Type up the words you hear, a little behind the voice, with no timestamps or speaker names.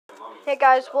Hey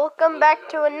guys, welcome back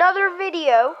to another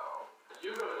video.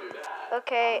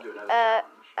 Okay,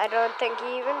 I don't think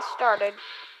he even started.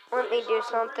 Let me do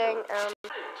something,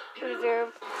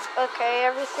 resume. Okay,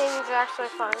 everything's actually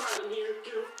fine.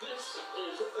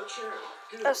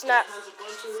 Oh snap.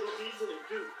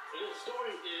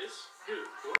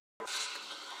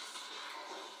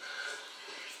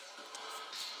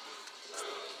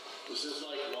 This is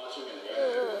like watching an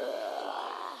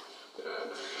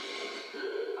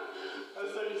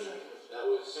That's 30 seconds. That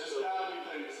was it's gotta be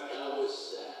 30 seconds. That was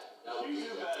sad. You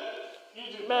do better. You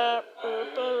do better.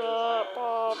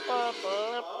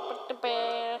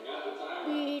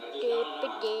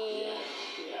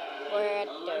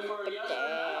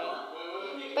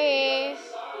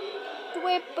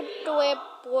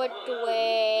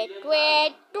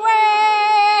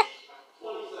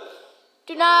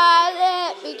 Do not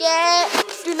let me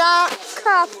do not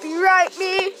copyright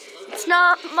me. It's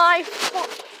not my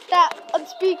fault that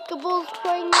Unspeakable's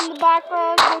playing in the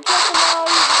background. Go check him out.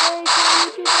 He's a very cool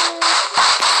YouTuber.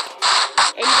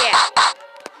 And yeah,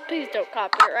 please don't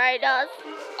copyright us.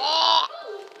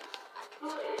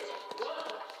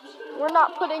 We're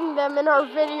not putting them in our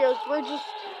videos.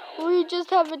 We just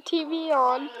have a TV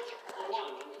on.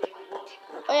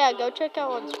 Oh yeah, go check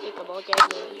out Unspeakable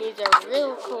Gaming. He's a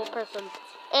real cool person.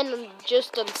 And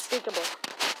just Unspeakable.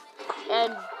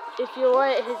 And if you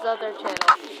want his other channel,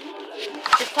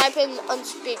 just type in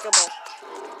Unspeakable.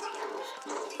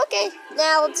 Okay,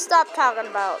 now let's stop talking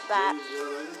about that.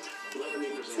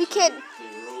 We can't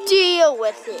deal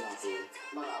with it.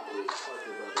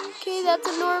 Okay, that's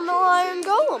a normal iron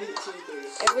golem.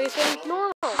 Everything's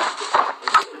normal.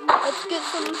 Let's get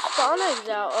some spawn eggs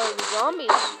out of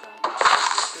zombies.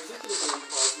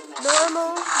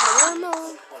 Normal.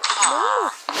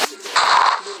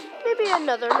 Maybe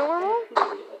another normal.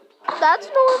 That's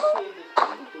normal.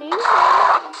 He's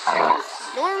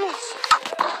normal.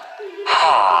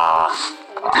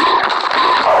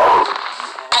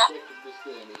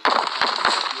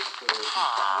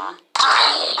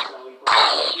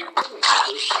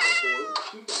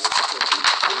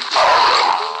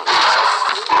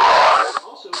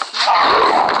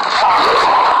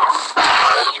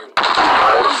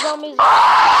 Zombies.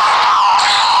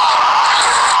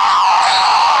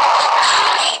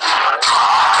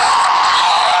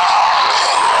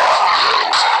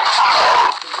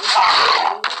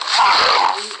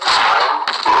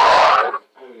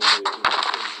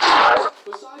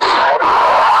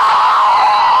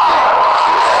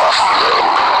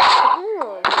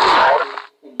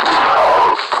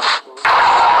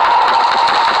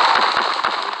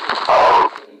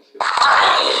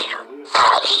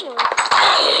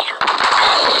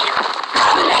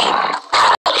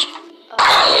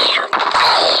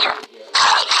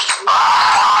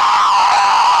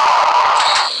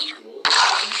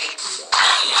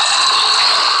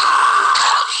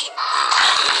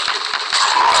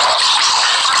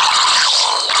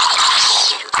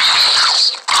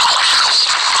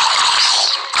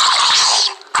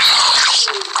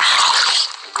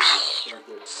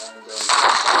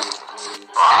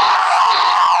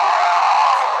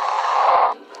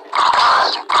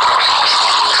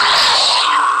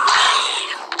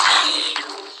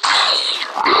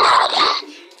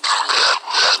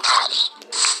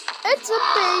 It's a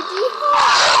baby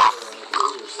horse.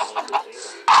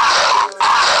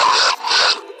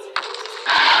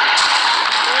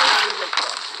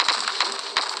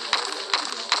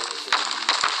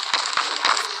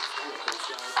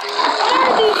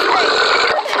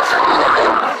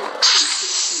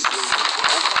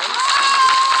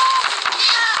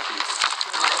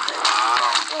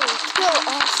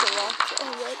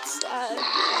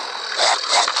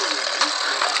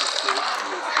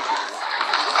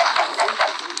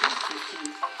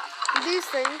 These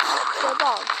things kill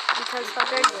dogs because how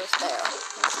dangerous they are.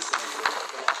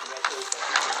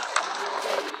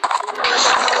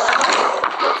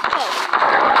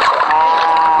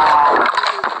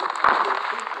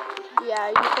 Yeah,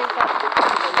 you think that's the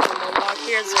dog.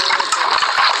 Here's the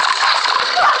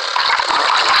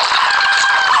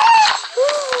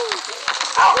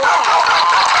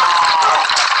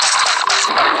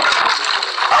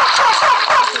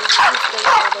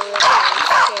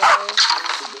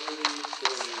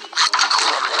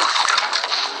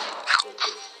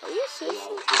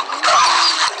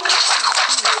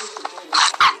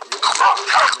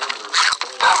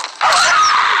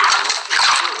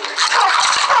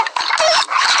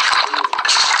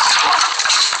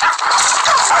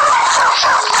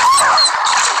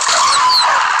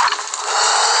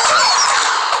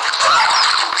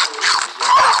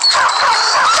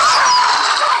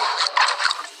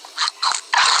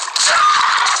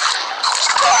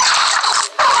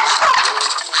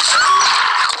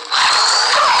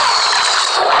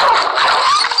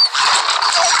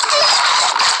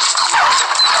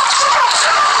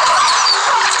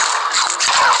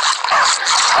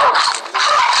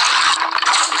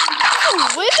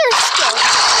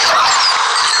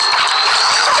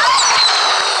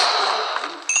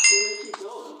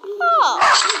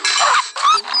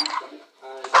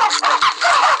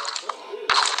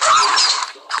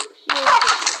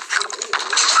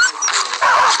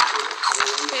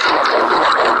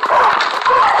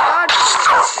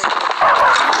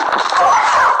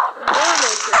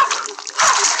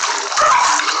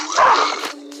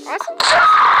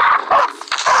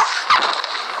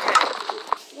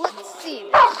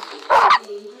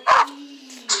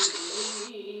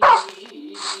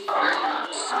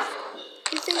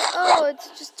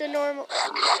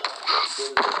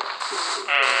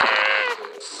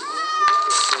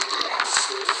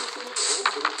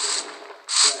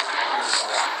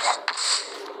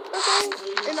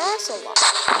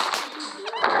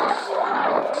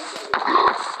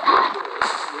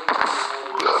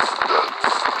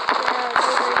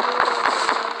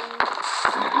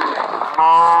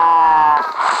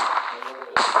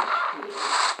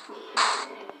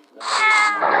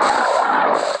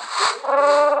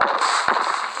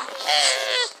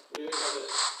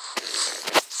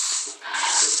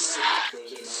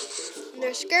And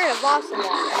they're scared of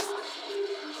ocelots.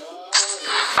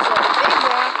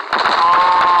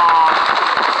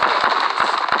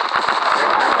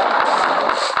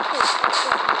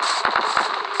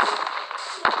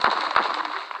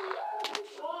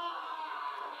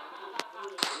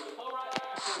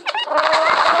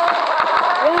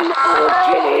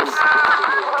 Kitties!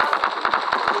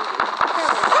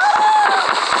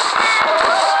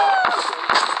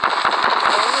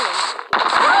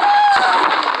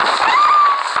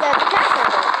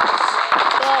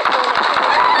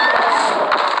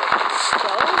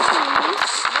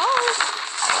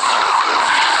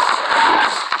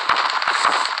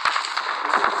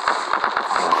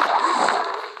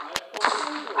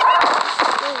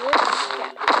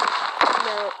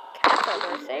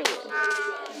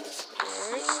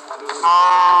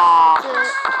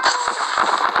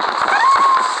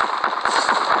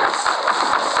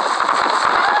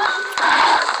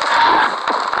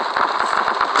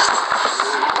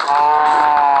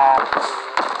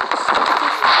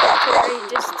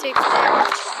 Just takes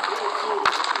damage.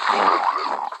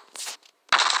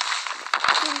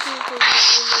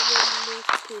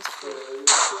 Peaceful.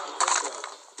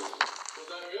 Was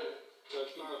that good?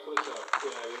 That's not a push-up.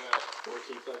 Yeah, you got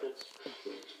 14 seconds.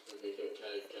 Okay, can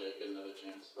I get another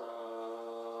chance?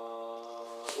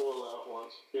 We'll allow it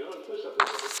once. You know what a push-up is?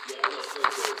 Yeah, let's do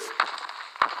it.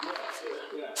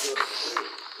 Yeah, 3,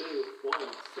 2, 1,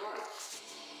 start.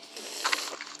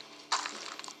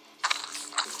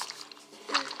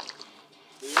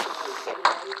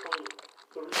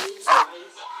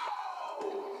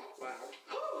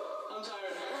 I'm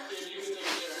tired. If you can take it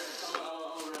there,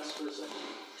 I'll rest for a second.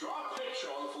 Draw a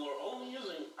picture on the floor only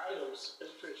using items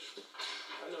as fish.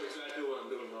 I know exactly what I'm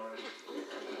doing already.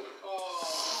 Oh,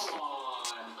 come on.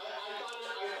 I thought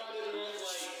it meant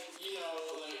like, you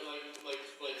know,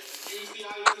 like use the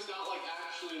items, not like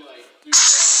actually like do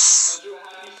that. Do a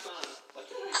happy sun. Like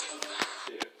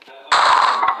dude.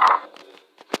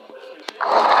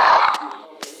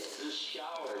 Just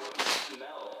shower.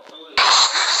 Smell.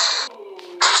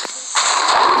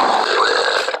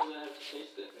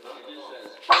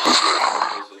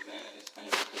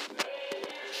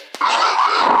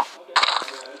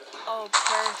 Oh,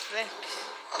 perfect.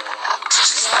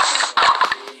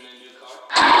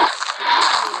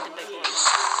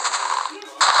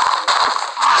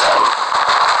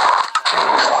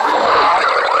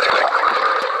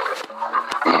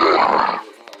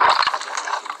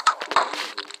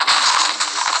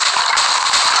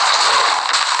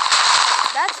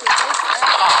 That's the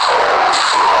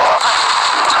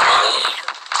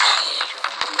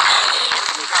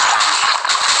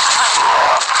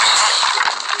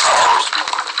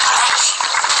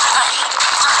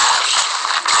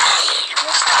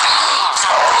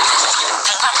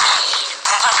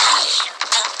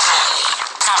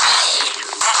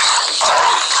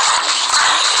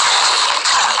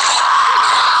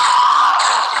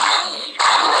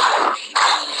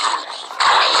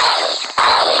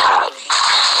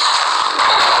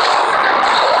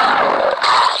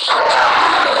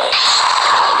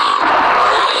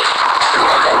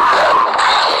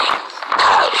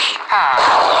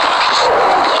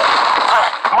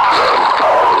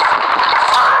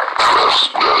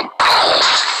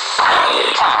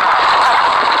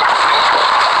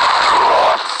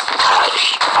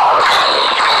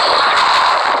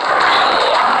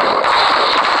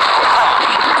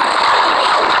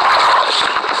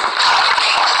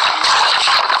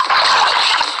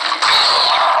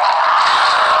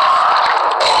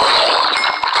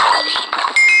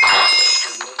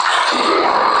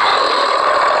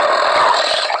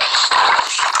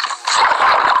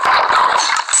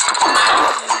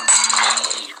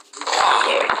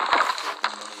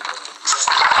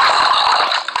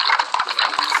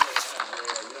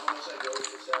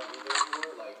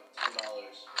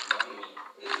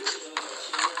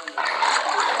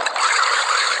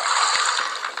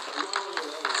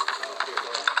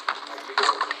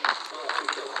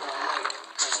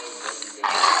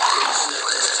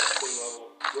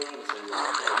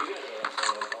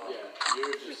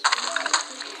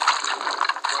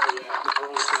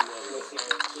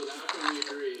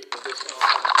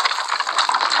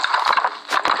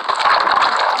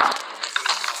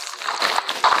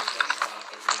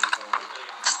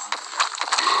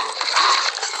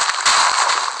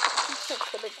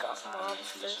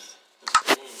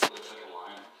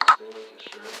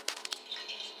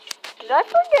Did I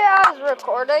forget I was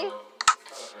recording?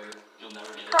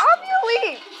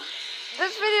 Probably.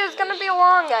 This video is gonna be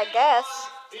long, I guess.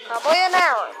 Probably an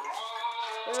hour.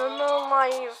 I don't know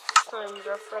my frames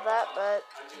are for that, but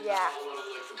yeah.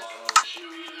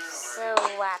 So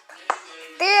WAP.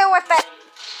 Deal with it!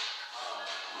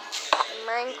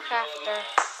 Minecrafter.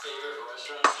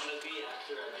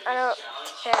 I don't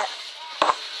care.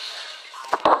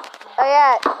 Oh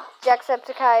yeah,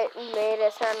 Jacksepticeye made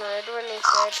it sound rude when he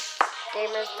said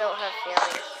gamers don't have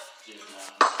feelings.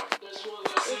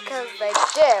 Because they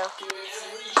do.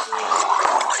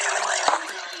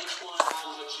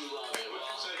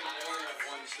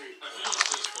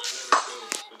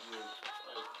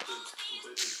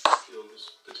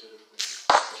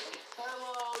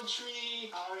 Hello, tree.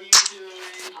 How are you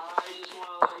doing? I just want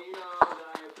to let you know that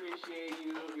I appreciate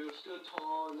you. You've stood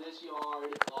tall in this yard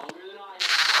longer than I have.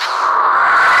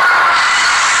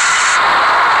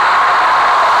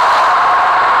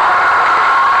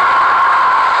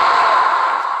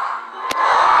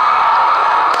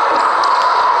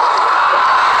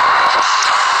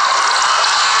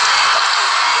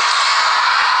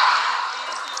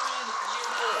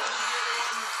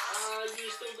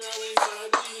 You're still growing, but I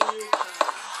believe in you.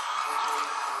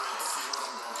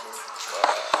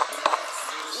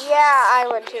 Yeah, I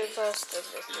went too close to this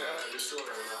one.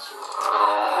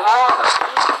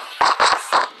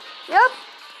 Yep.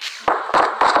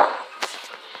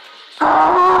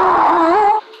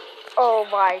 Oh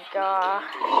my god.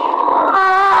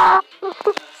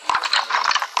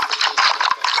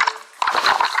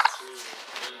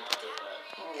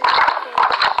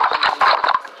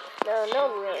 No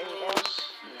mutant though.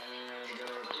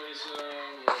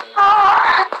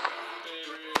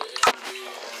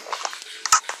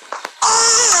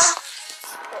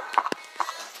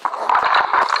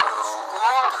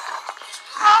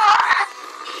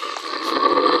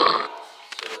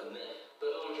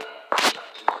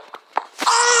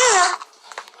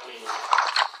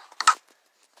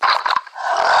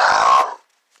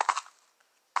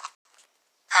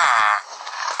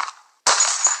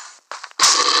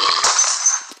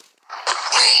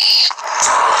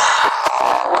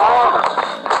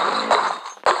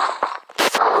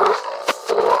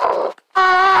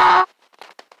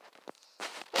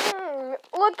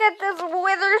 Look at this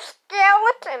wither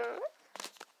skeleton.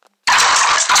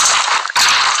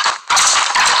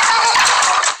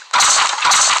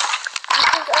 You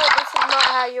think, oh, this is not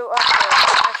how you upload.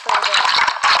 Actually,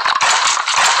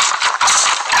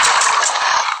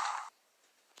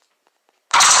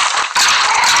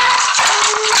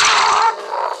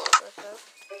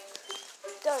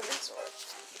 dinosaurs.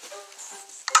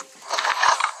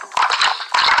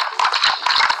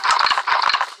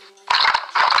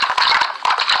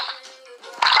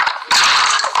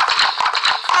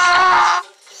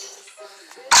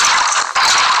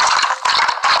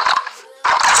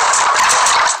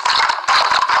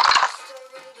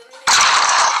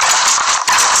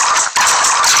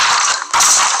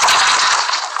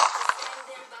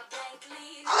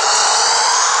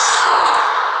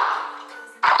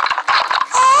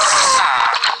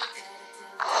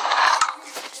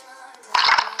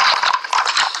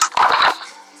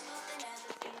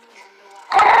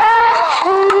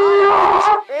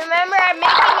 Remember, I'm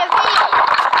making a video.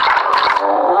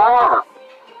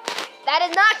 That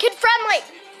is not kid friendly.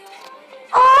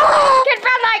 Kid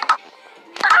friendly.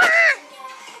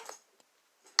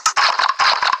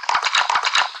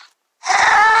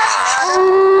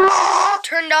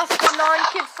 Turned off the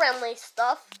non-kid friendly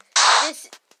stuff.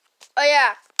 Oh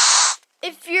yeah.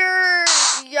 If you're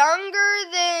younger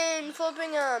than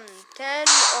flipping 10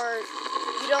 or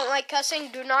you don't like cussing,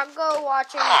 do not go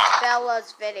watching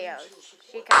Bella's videos.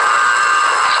 She can.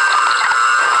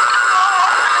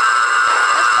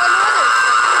 That's fun weather.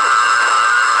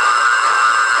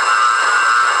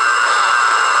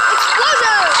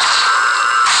 Explosion!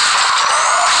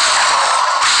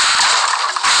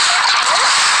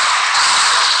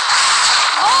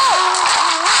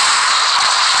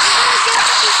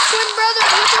 Twin brother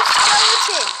with a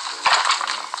skeleton.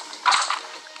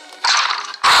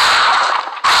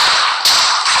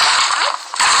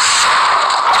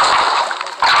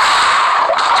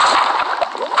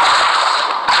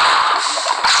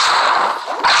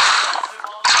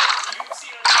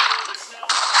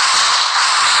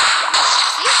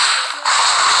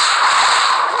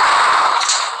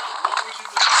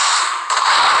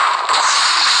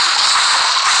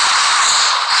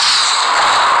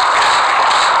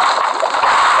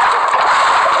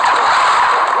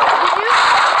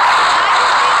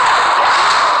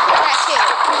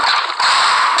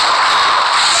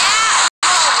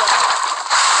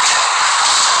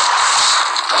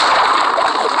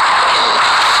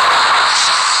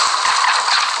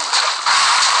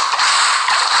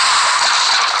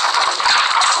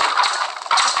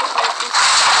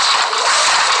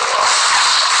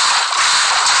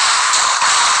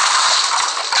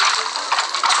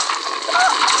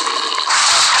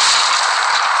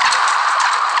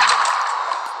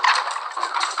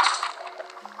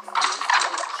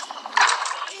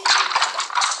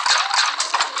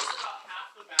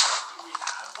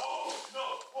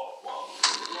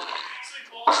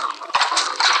 Is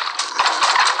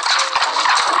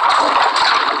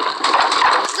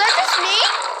that just me?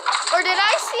 Or did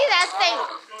I see that thing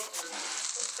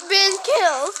being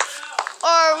killed?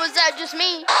 Or was that just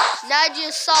me? And I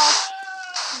just saw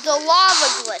the lava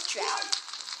glitch out.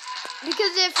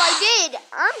 Because if I did,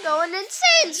 I'm going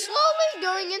insane. Slowly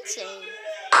going insane.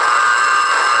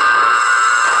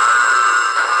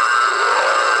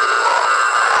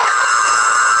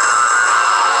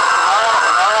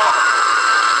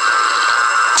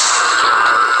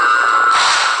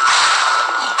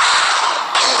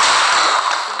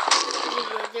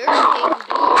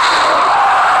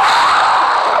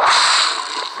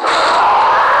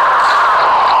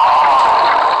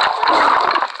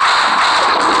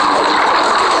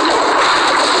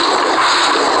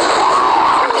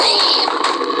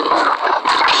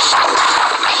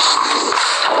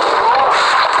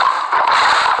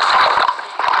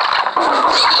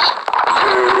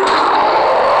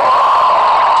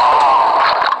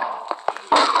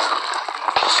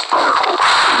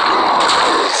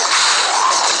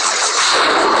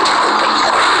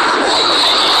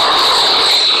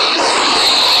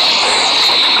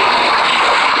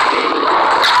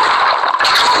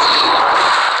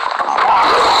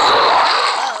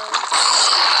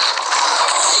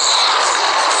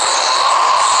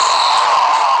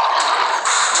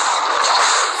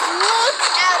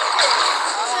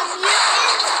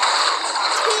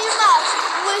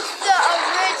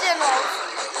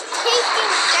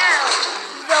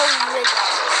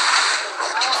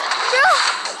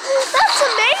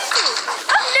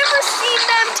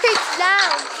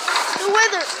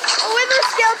 Wither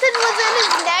skeleton was in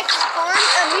his next form,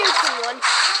 a mutant one,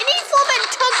 and he flippin'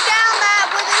 took down that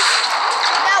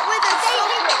wither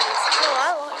skeleton. No, I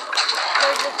like it.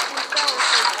 There's just two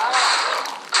skeletons.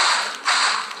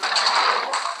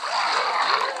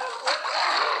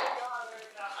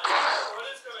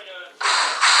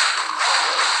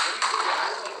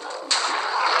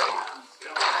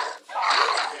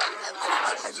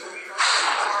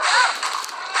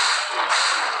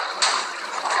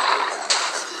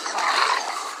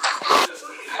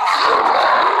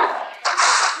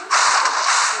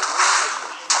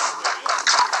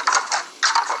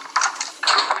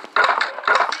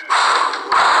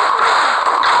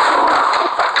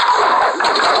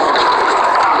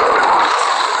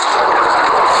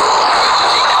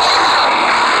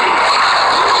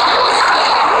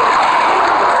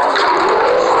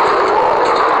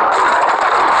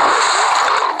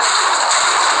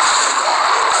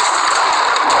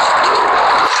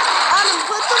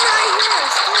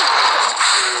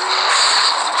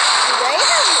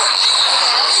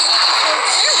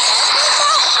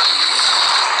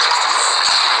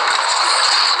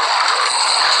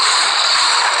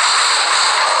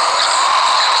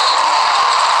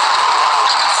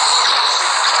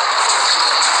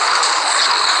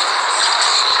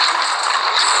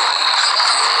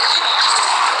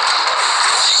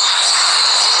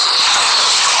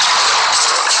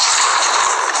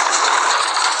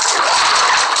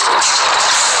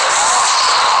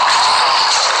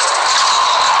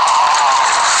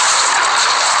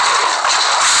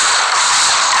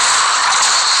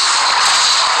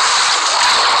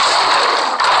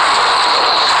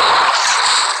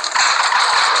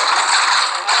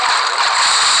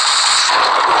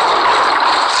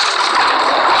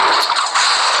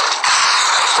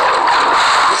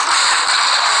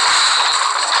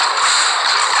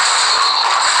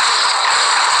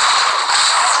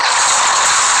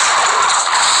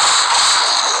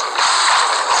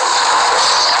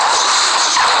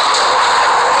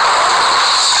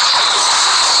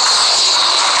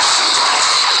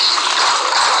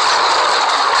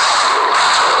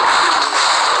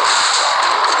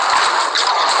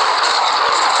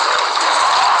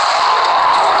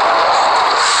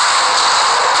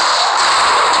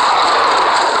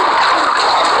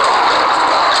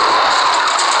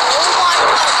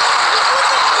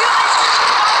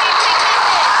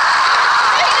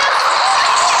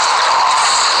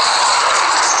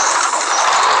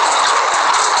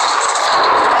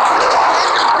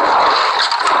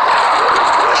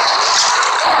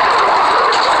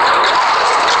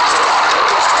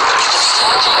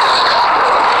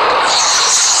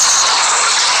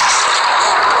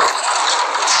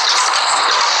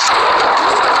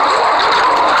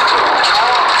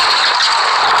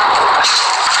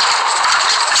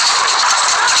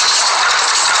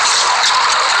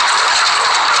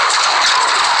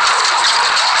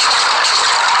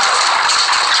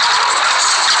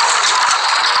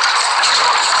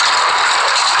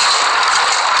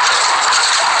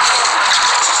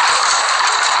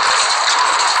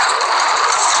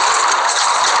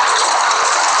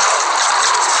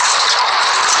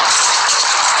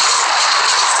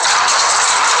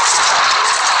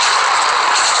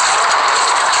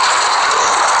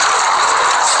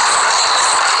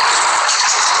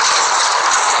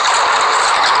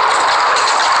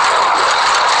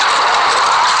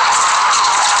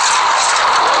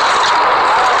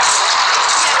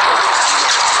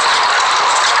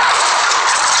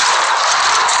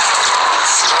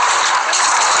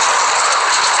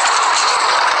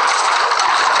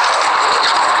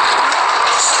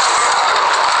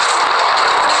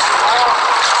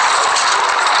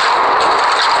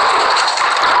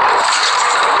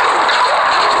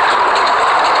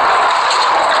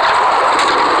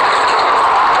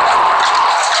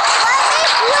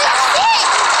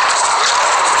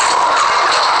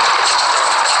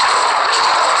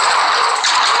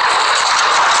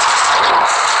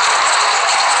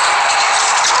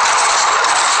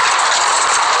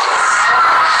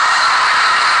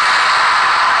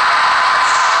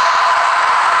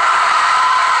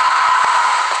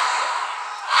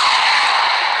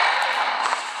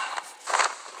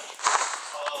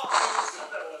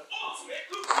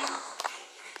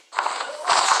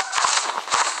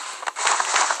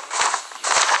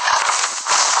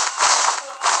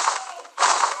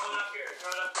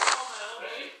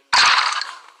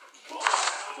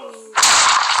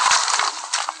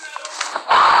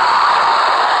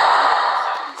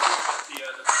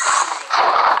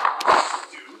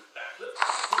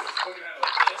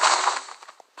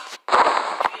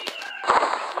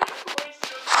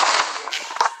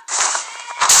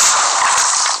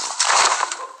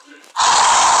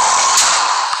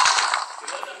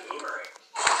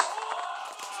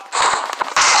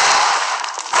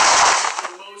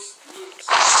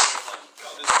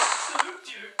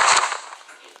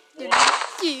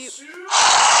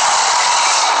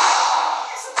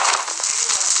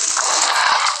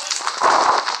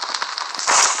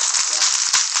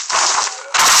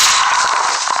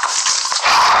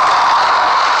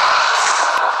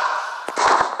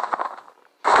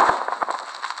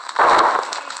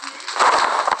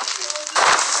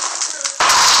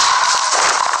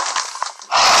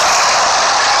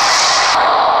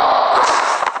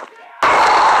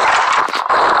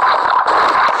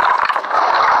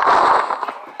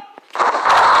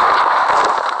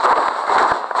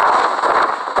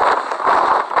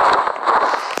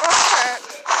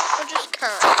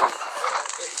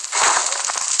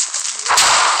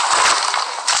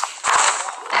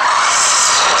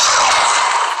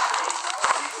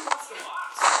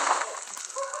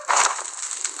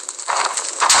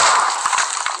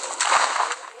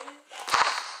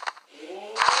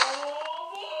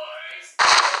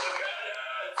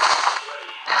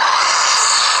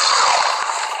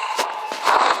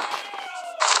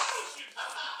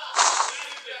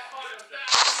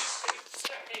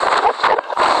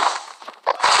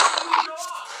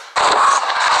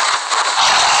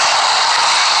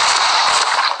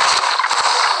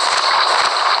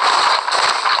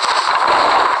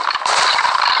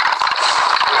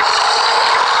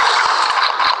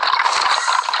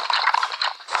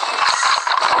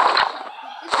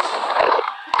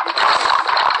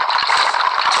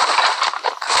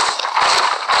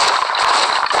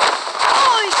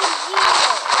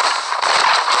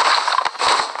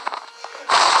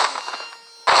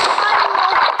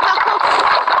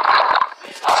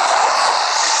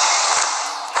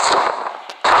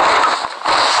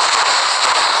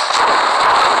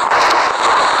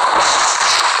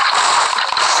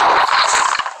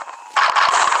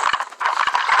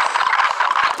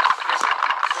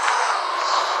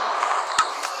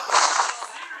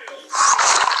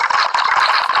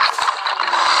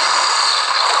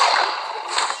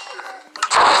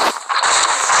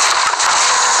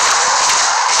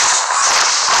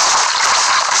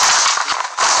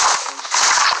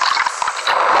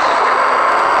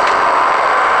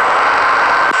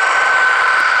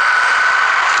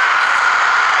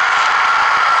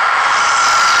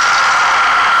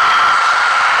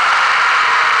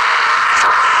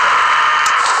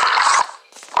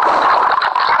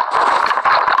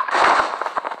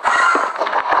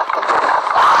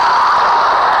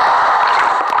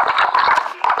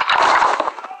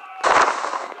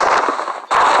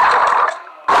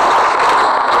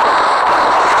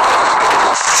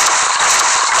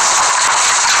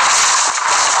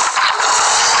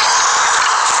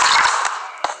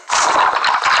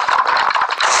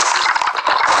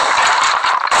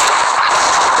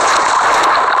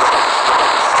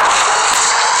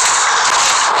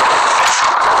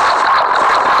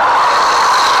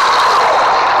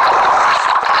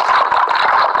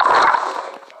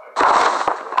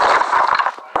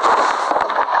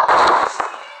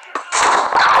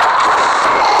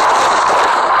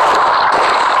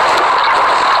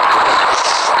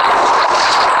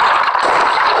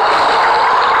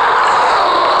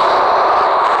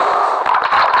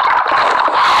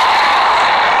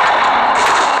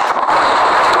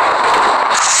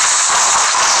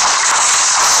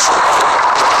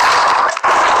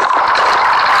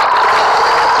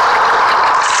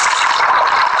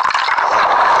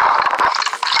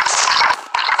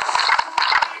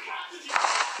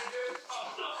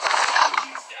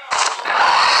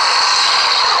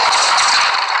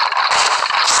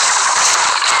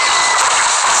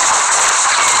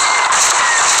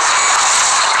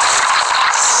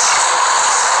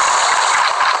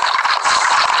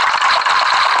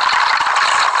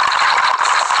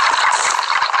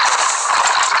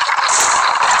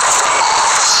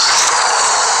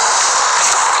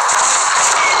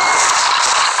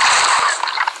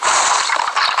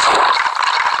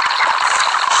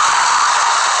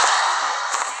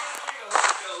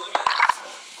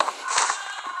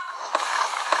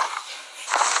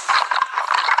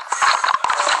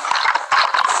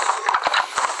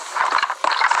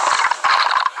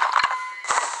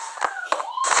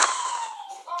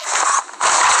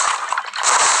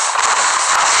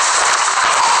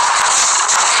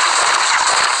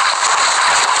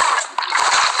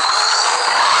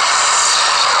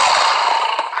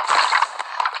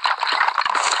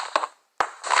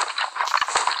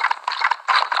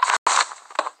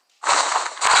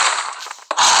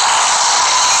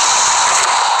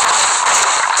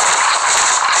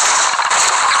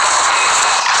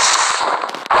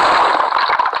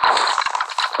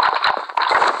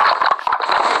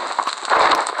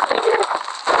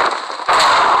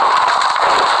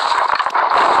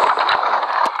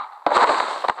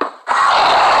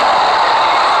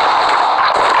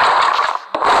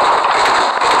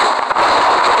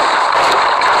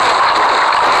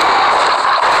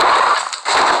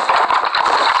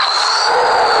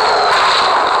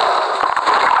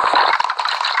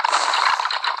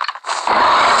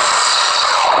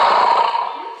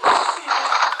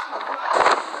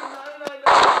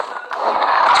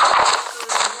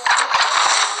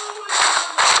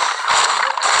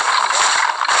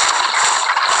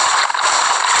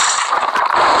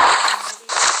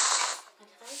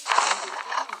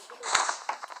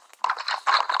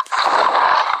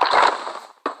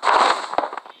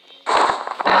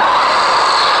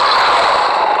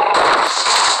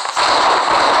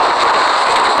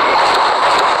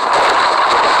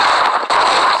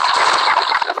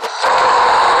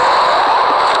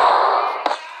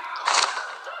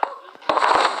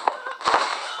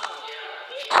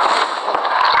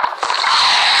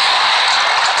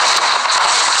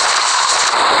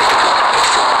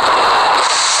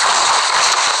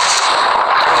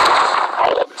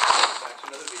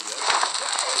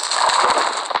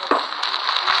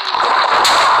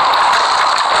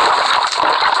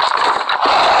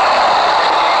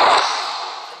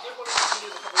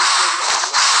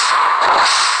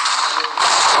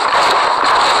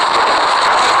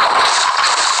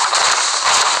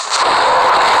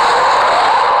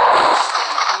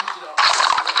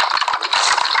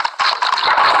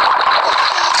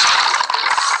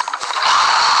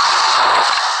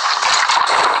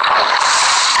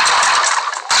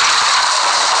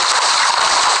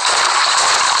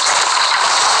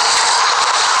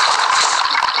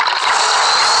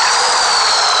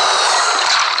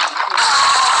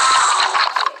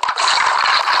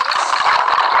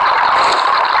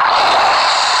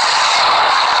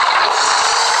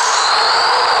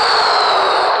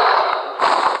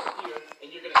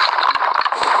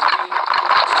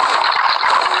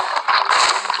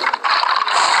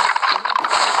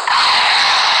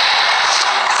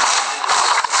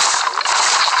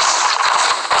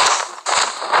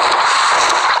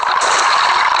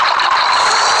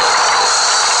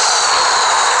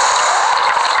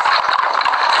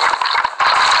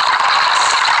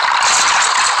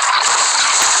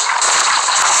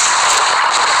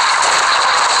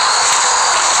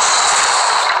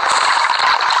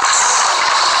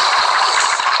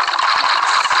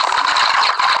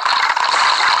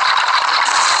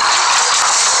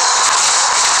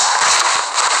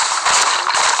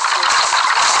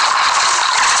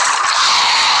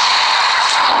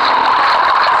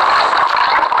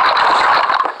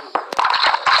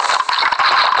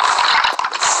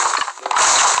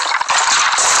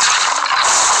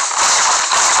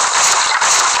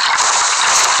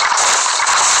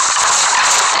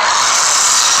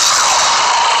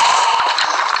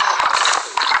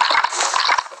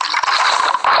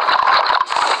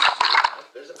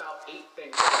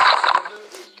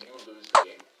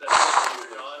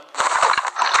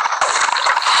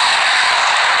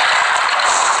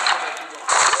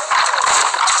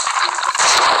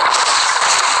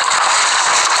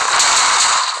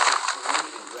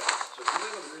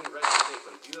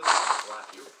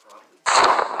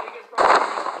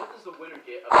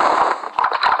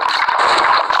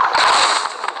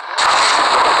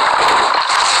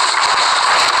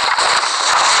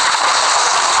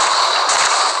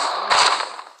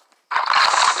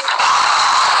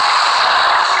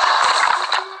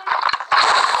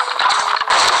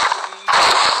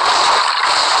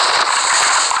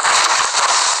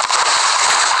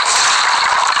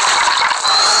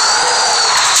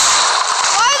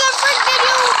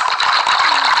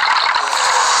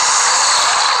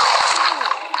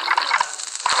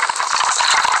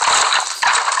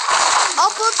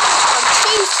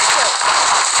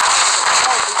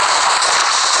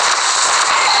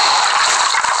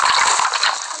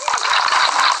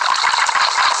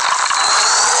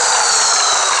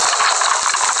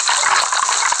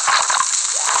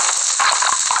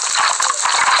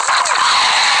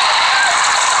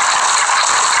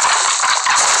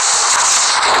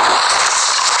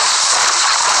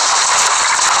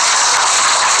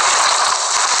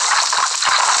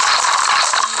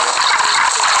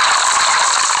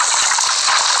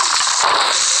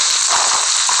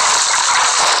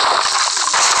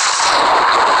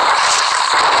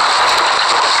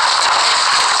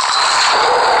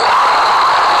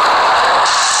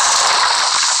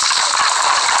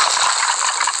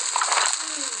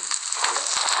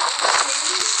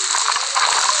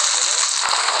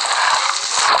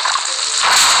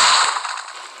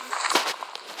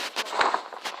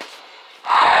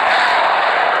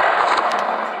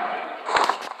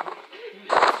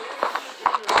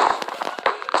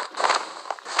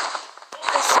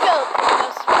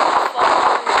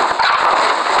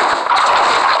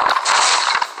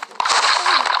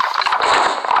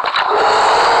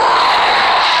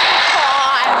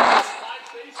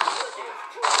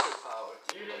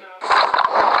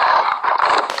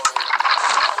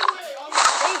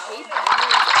 people.